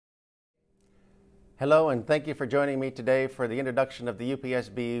Hello, and thank you for joining me today for the introduction of the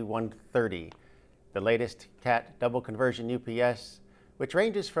UPSB130, the latest CAT double conversion UPS, which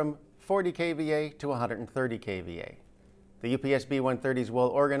ranges from 40 kVA to 130 kVA. The UPSB130 is well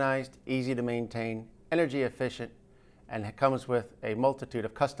organized, easy to maintain, energy efficient, and comes with a multitude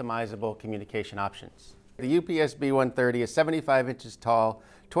of customizable communication options. The UPSB130 is 75 inches tall,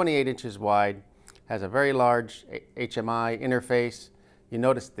 28 inches wide, has a very large HMI interface. You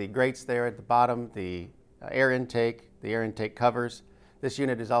notice the grates there at the bottom, the air intake covers. This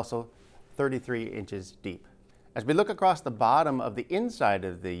unit is also 33 inches deep. As we look across the bottom of the inside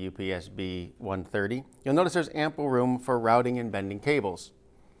of the UPSB130, you'll notice there's ample room for routing and bending cables.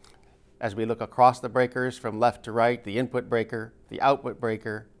 As we look across the breakers from left to right, the input breaker, the output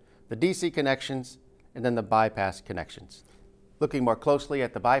breaker, the DC connections, and then the bypass connections. Looking more closely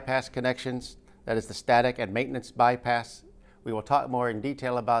at the bypass connections, that is the static and maintenance bypass. We will talk more in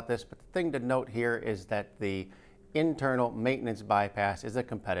detail about this, but the thing to note here is that the internal maintenance bypass is a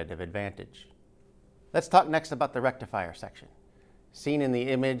competitive advantage. Let's talk next about the rectifier section. Seen in the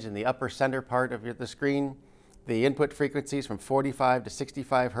image in the upper center part of the screen, the input frequencies from 45 to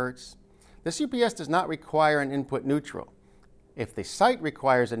 65 Hertz. This UPS does not require an input neutral. If the site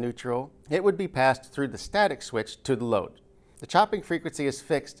requires a neutral, it would be passed through the static switch to the load. The chopping frequency is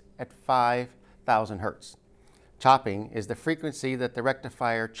fixed at 5,000 Hertz. Chopping is the frequency that the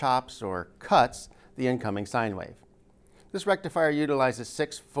rectifier chops or cuts the incoming sine wave. This rectifier utilizes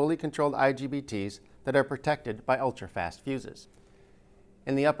 6 fully controlled IGBTs that are protected by ultra-fast fuses.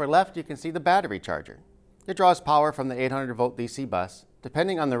 In the upper left, you can see the battery charger. It draws power from the 800-volt DC bus.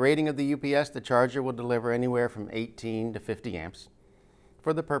 Depending on the rating of the UPS, the charger will deliver anywhere from 18 to 50 amps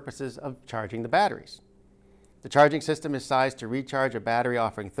for the purposes of charging the batteries. The charging system is sized to recharge a battery,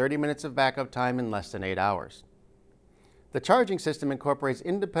 offering 30 minutes of backup time in less than 8 hours. The charging system incorporates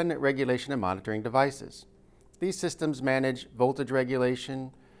independent regulation and monitoring devices. These systems manage voltage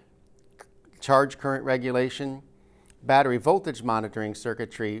regulation, charge current regulation, battery voltage monitoring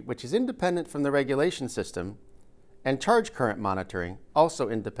circuitry, which is independent from the regulation system, and charge current monitoring, also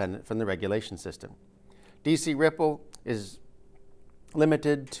independent from the regulation system. DC ripple is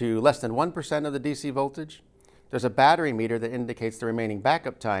limited to less than 1% of the DC voltage. There's a battery meter that indicates the remaining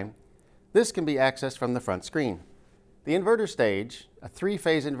backup time. This can be accessed from the front screen. The inverter stage, a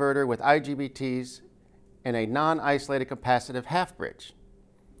 3-phase inverter with IGBTs and a non-isolated capacitive half bridge.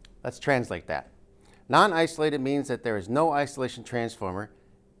 Let's translate that. Non-isolated means that there is no isolation transformer,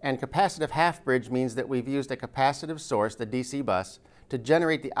 and capacitive half bridge means that we've used a capacitive source, the DC bus, to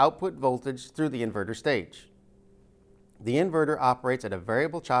generate the output voltage through the inverter stage. The inverter operates at a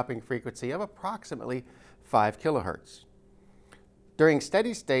variable chopping frequency of approximately 5 kilohertz. During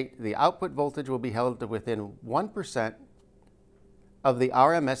steady state, the output voltage will be held to within 1% of the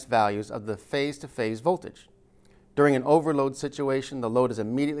RMS values of the phase-to-phase voltage. During an overload situation, the load is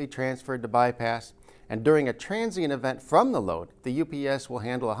immediately transferred to bypass, and during a transient event from the load, the UPS will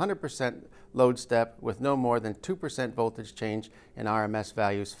handle 100% load step with no more than 2% voltage change in RMS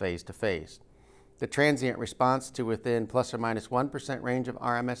values phase-to-phase. The transient response to within plus or minus 1% range of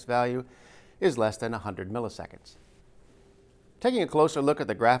RMS value is less than 100 milliseconds. Taking a closer look at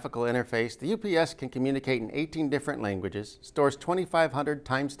the graphical interface, the UPS can communicate in 18 different languages, stores 2,500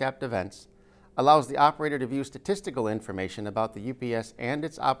 time-stamped events, allows the operator to view statistical information about the UPS and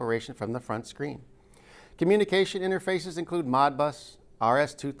its operation from the front screen. Communication interfaces include Modbus,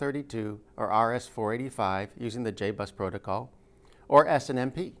 RS-232, or RS-485 using the JBus protocol, or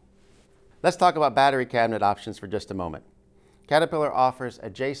SNMP. Let's talk about battery cabinet options for just a moment. Caterpillar offers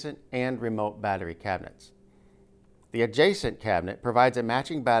adjacent and remote battery cabinets. The adjacent cabinet provides a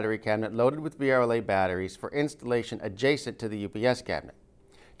matching battery cabinet loaded with VRLA batteries for installation adjacent to the UPS cabinet.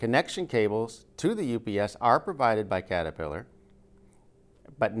 Connection cables to the UPS are provided by Caterpillar,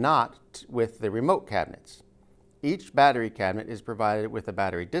 but not with the remote cabinets. Each battery cabinet is provided with a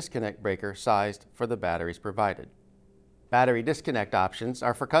battery disconnect breaker sized for the batteries provided. Battery disconnect options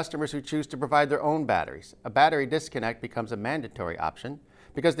are for customers who choose to provide their own batteries. A battery disconnect becomes a mandatory option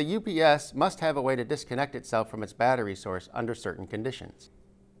because the UPS must have a way to disconnect itself from its battery source under certain conditions.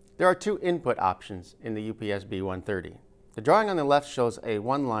 There are 2 input options in the UPSB130. The drawing on the left shows a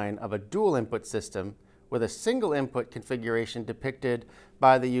one line of a dual input system with a single input configuration depicted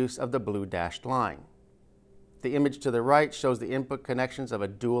by the use of the blue dashed line. The image to the right shows the input connections of a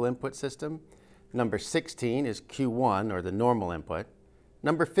dual input system. Number 16 is Q1, or the normal input.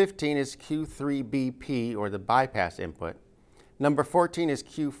 Number 15 is Q3BP, or the bypass input. Number 14 is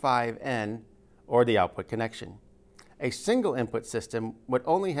Q5N, or the output connection. A single input system would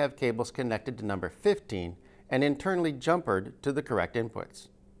only have cables connected to number 15 and internally jumpered to the correct inputs.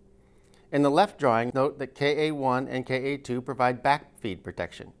 In the left drawing, note that KA1 and KA2 provide backfeed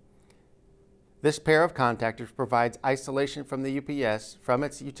protection. This pair of contactors provides isolation from the UPS from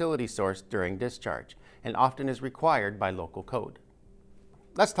its utility source during discharge and often is required by local code.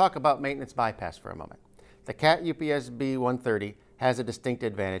 Let's talk about maintenance bypass for a moment. The CAT UPSB130 has a distinct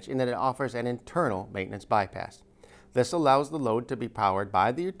advantage in that it offers an internal maintenance bypass. This allows the load to be powered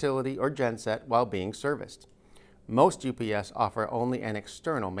by the utility or genset while being serviced. Most UPS offer only an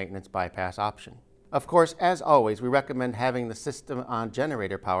external maintenance bypass option. Of course, as always, we recommend having the system on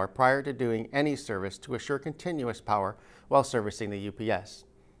generator power prior to doing any service to assure continuous power while servicing the UPS.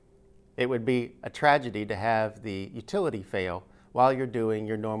 It would be a tragedy to have the utility fail while you're doing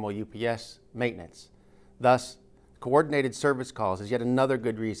your normal UPS maintenance. Thus, coordinated service calls is yet another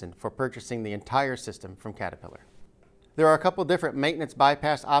good reason for purchasing the entire system from Caterpillar. There are a couple different maintenance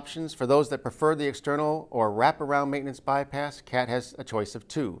bypass options. For those that prefer the external or wraparound maintenance bypass, CAT has a choice of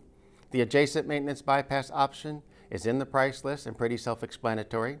two. The adjacent maintenance bypass option is in the price list and pretty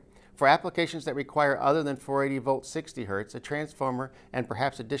self-explanatory. For applications that require other than 480 volt 60 Hz, a transformer and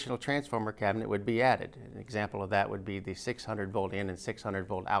perhaps additional transformer cabinet would be added. An example of that would be the 600 volt in and 600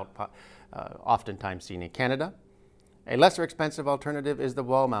 volt out, oftentimes seen in Canada. A lesser expensive alternative is the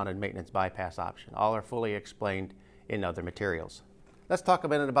wall-mounted maintenance bypass option. All are fully explained in other materials. Let's talk a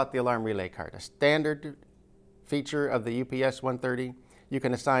minute about the alarm relay card. A standard feature of the UPS 130. You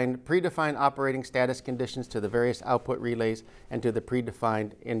can assign predefined operating status conditions to the various output relays and to the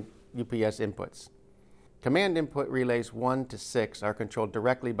predefined UPS inputs. Command input relays 1 to 6 are controlled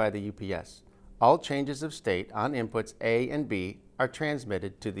directly by the UPS. All changes of state on inputs A and B are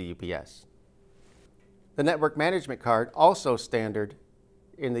transmitted to the UPS. The network management card, also standard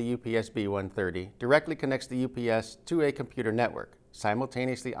in the UPSB130, directly connects the UPS to a computer network,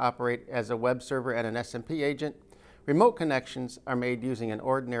 simultaneously operate as a web server and an SMP agent. Remote connections are made using an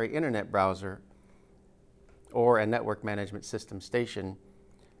ordinary internet browser or a network management system station.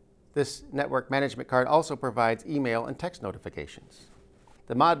 This network management card also provides email and text notifications.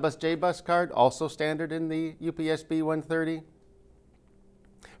 The Modbus JBus card, also standard in the UPSB130,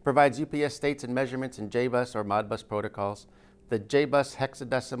 provides UPS states and measurements in JBus or Modbus protocols. The JBus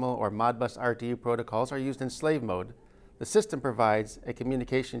hexadecimal or Modbus RTU protocols are used in slave mode. The system provides a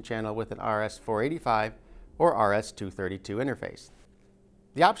communication channel with an RS-485 or RS-232 interface.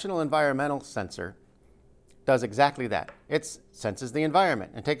 The optional environmental sensor does exactly that. It senses the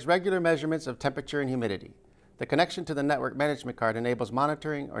environment and takes regular measurements of temperature and humidity. The connection to the network management card enables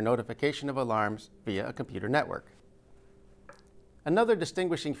monitoring or notification of alarms via a computer network. Another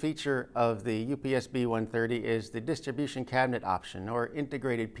distinguishing feature of the UPSB130 is the distribution cabinet option, or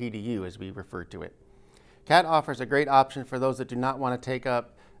integrated PDU as we refer to it. CAT offers a great option for those that do not want to take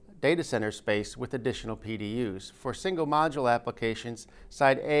up data center space with additional PDUs. For single module applications,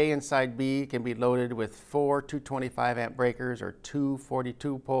 side A and side B can be loaded with 4 225 amp breakers or 2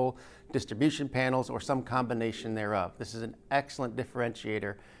 42 pole distribution panels or some combination thereof. This is an excellent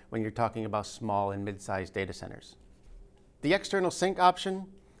differentiator when you're talking about small and mid-sized data centers. The external sync option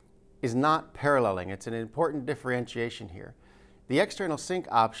is not paralleling. It's an important differentiation here. The external sync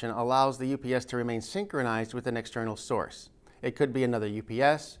option allows the UPS to remain synchronized with an external source. It could be another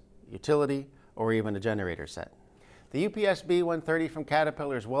UPS, utility, or even a generator set. The UPSB130 from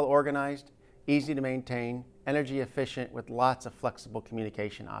Caterpillar is well organized, easy to maintain, energy efficient with lots of flexible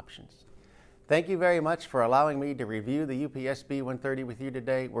communication options. Thank you very much for allowing me to review the UPSB130 with you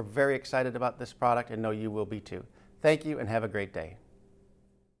today. We're very excited about this product and know you will be too. Thank you and have a great day.